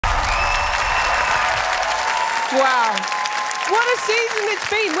Wow. What a season it's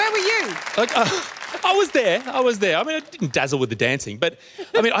been. Where were you? I was there. I mean, I didn't dazzle with the dancing, but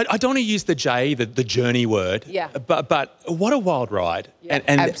I mean, I don't want to use the J, the journey word. Yeah. But what a wild ride. Yeah,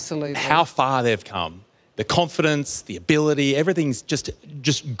 and absolutely. How far they've come. The confidence, the ability, everything's just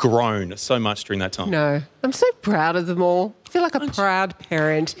grown so much during that time. No, I'm so proud of them all. I feel like a proud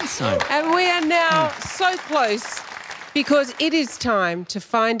parent. So. And we are now so close because it is time to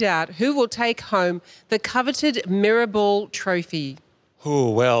find out who will take home the coveted Mirror Ball trophy. Oh,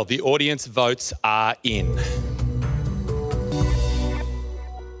 well, the audience votes are in.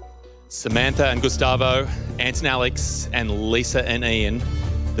 Samantha and Gustavo, Ant and Alex, and Lisa and Ian,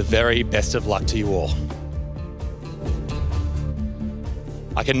 the very best of luck to you all.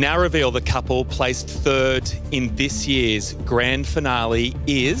 I can now reveal the couple placed third in this year's grand finale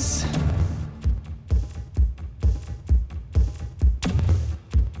is...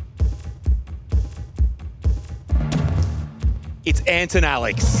 It's Ant and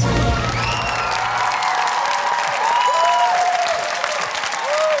Alex.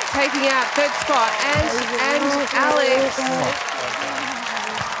 Taking out third spot, Ant and Alex.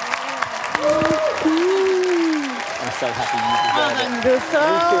 I'm so happy you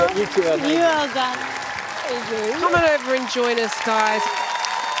deserve it. You two are amazing. You are done. Come on over and join us, guys.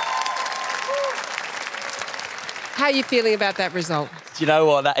 How are you feeling about that result? Do you know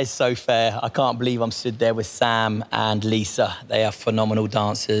what? That is so fair. I can't believe I'm stood there with Sam and Lisa. They are phenomenal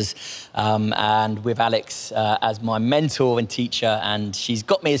dancers. And with Alex as my mentor and teacher, and she's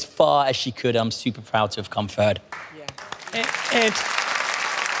got me as far as she could. I'm super proud to have come third. Yeah.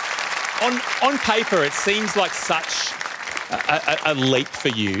 And on paper, it seems like such a leap for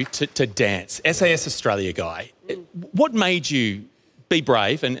you to dance. SAS Australia guy. What made you be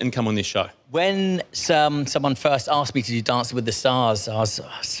brave and come on this show? When someone first asked me to do Dancing with the Stars, I was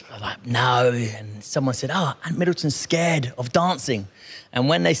like, no. And someone said, oh, Ant Middleton's scared of dancing. And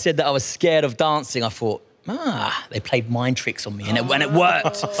when they said that I was scared of dancing, I thought, they played mind tricks on me, and it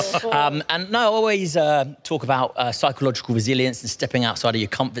worked. And no, I always talk about psychological resilience and stepping outside of your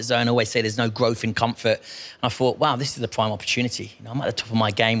comfort zone. I always say there's no growth in comfort. And I thought, wow, this is the prime opportunity. You know, I'm at the top of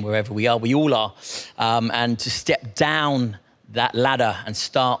my game wherever we are. We all are. And to step down that ladder and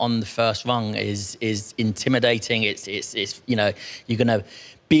start on the first rung is intimidating. It's you know, you're gonna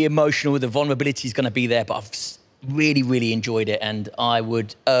be emotional. The vulnerability is gonna be there, but I've really, really enjoyed it. And I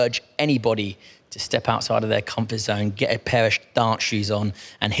would urge anybody to step outside of their comfort zone, get a pair of dance shoes on,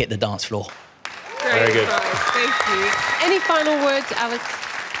 and hit the dance floor. Very good. Thank you. Any final words, Alex?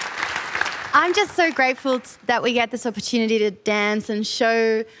 I'm just so grateful that we get this opportunity to dance and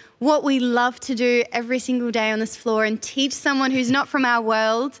show what we love to do every single day on this floor and teach someone who's not from our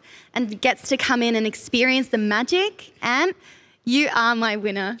world and gets to come in and experience the magic. And you are my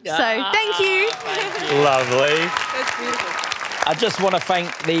winner. So thank you. Lovely. That's beautiful. I just want to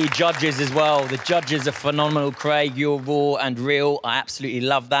thank the judges as well. The judges are phenomenal. Craig, you're raw and real. I absolutely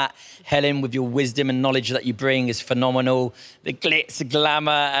love that. Helen, with your wisdom and knowledge that you bring, is phenomenal. The glitz, glamour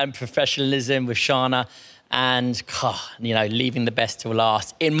and professionalism with Shana. And, you know, leaving the best till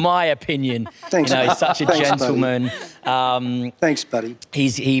last, in my opinion. Thanks, you know, he's such a gentleman. Thanks, buddy.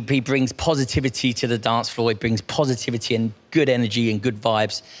 He brings positivity to the dance floor. He brings positivity and good energy and good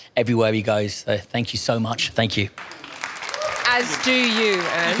vibes everywhere he goes. So thank you so much. Thank you. As do you,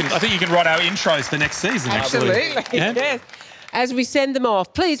 Ant. I think you can write our intros for next season, Absolutely. Yeah? Yes. As we send them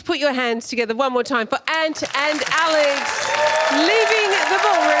off, please put your hands together one more time for Ant and Alex, leaving the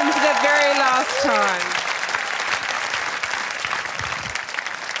ballroom for the very last time.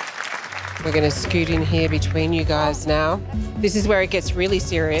 We're going to scoot in here between you guys now. This is where it gets really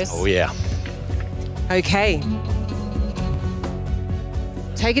serious. Oh, yeah. Okay.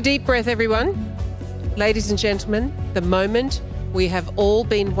 Take a deep breath, everyone. Ladies and gentlemen, the moment we have all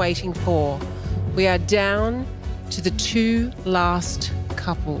been waiting for. We are down to the two last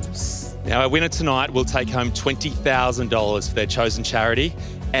couples. Now, our winner tonight will take home $20,000 for their chosen charity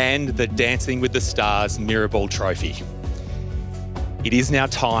and the Dancing with the Stars Mirror Ball trophy. It is now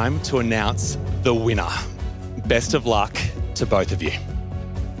time to announce the winner. Best of luck to both of you.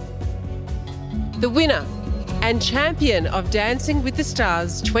 The winner and champion of Dancing with the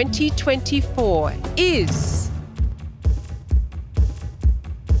Stars 2024 is...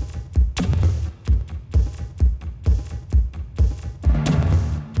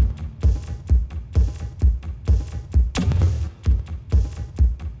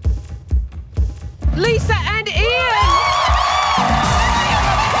 Lisa and Ian!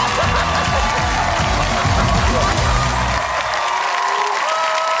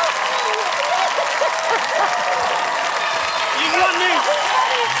 You got me!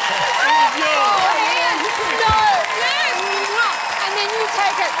 This is yours! No!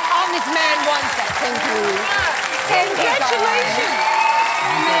 on, this man wants that. Thank you. Congratulations.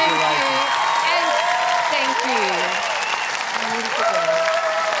 Thank you.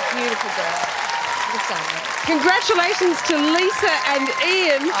 Beautiful girl. Congratulations to Lisa and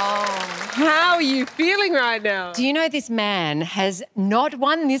Ian. How are you feeling right now? Do you know this man has not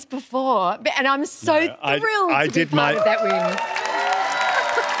won this before? And I'm so thrilled to be part of that win.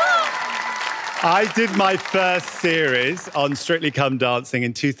 I did my first series on Strictly Come Dancing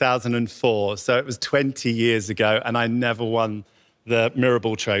in 2004, so it was 20 years ago, and I never won the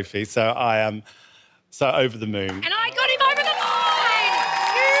Mirrorball trophy, so I am so over the moon. And I got him over the line!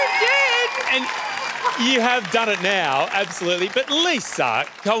 And you have done it now, absolutely. But Lisa,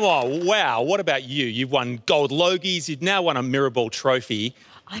 come on, wow, what about you? You've won gold Logies, you've now won a Mirrorball trophy.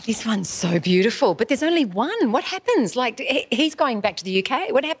 Oh, this one's so beautiful, but there's only one. What happens? Like, he's going back to the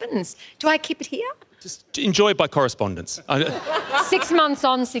UK. What happens? Do I keep it here? Just enjoy it by correspondence. 6 months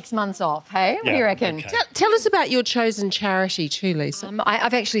on, 6 months off, hey? What do you reckon? Okay. Tell us about your chosen charity too, Lisa.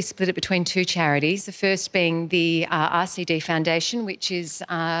 I've actually split it between two charities, the first being the RCD Foundation, which is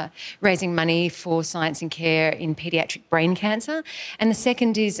raising money for science and care in paediatric brain cancer. And the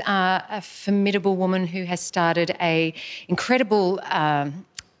second is a formidable woman who has started an incredible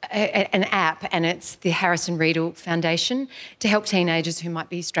an app, and it's the Harrison Riedel Foundation to help teenagers who might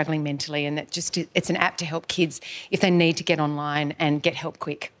be struggling mentally, and it's an app to help kids if they need to get online and get help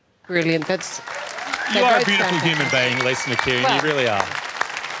quick. Brilliant. You are a beautiful human being, Lisa McCune. Well, you really are.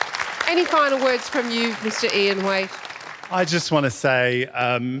 Any final words from you, Mr. Ian Waite? I just want to say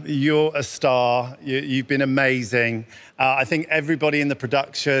you're a star. You've been amazing. I think everybody in the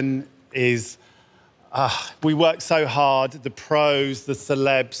production is... we work so hard, the pros, the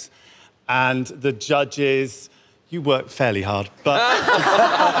celebs, and the judges. You work fairly hard, but...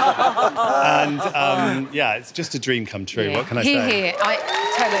 yeah, it's just a dream come true. Yeah. What can I say? Here.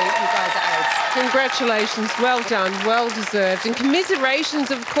 Totally, you guys are aides. Congratulations, well done, well deserved. And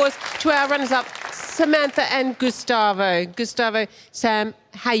commiserations, of course, to our runners-up, Samantha and Gustavo. Gustavo, Sam,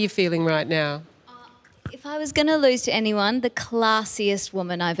 how are you feeling right now? If I was going to lose to anyone, the classiest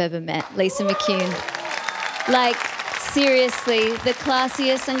woman I've ever met, Lisa McCune. Like, seriously, the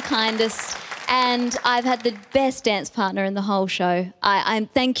classiest and kindest. And I've had the best dance partner in the whole show.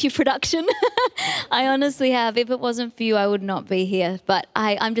 Thank you, production. I honestly have. If it wasn't for you, I would not be here. But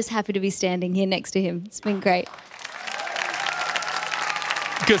I'm just happy to be standing here next to him. It's been great.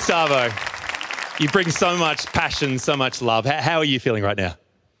 Gustavo, you bring so much passion, so much love. How are you feeling right now?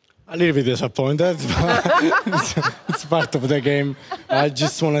 A little bit disappointed, but it's part of the game. I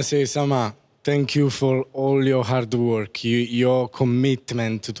just want to say, Sama, thank you for all your hard work, your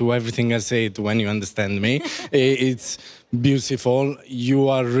commitment to everything I said when you understand me. It's beautiful. You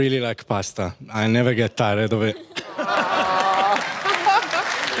are really like pasta. I never get tired of it.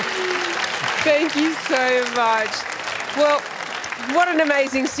 Thank you so much. Well, what an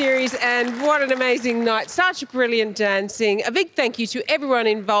amazing series and what an amazing night. Such brilliant dancing. A big thank you to everyone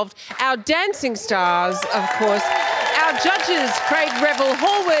involved. Our dancing stars, of course. Our judges, Craig Revel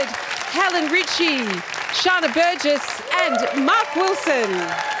Horwood, Helen Ritchie, Shana Burgess and Mark Wilson.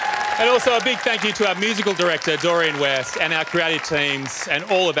 And also a big thank you to our musical director, Doreen West, and our creative teams and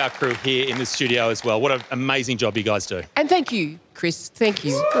all of our crew here in the studio as well. What an amazing job you guys do. And thank you, Chris. Thank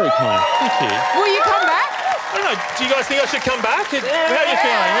you. Very kind. Thank you. Will you come back? I don't know. Do you guys think I should come back? How are you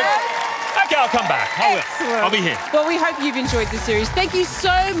feeling? Okay, I'll come back. I will. Excellent. I'll be here. Well, we hope you've enjoyed the series. Thank you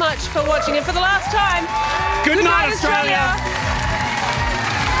so much for watching. And for the last time, Good night, Australia.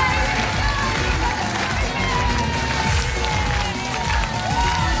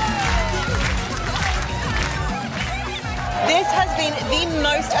 This has been the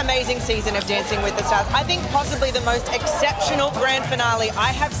most amazing season of Dancing with the Stars. I think possibly the most exceptional grand finale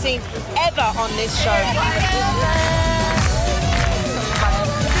I have seen ever on this show.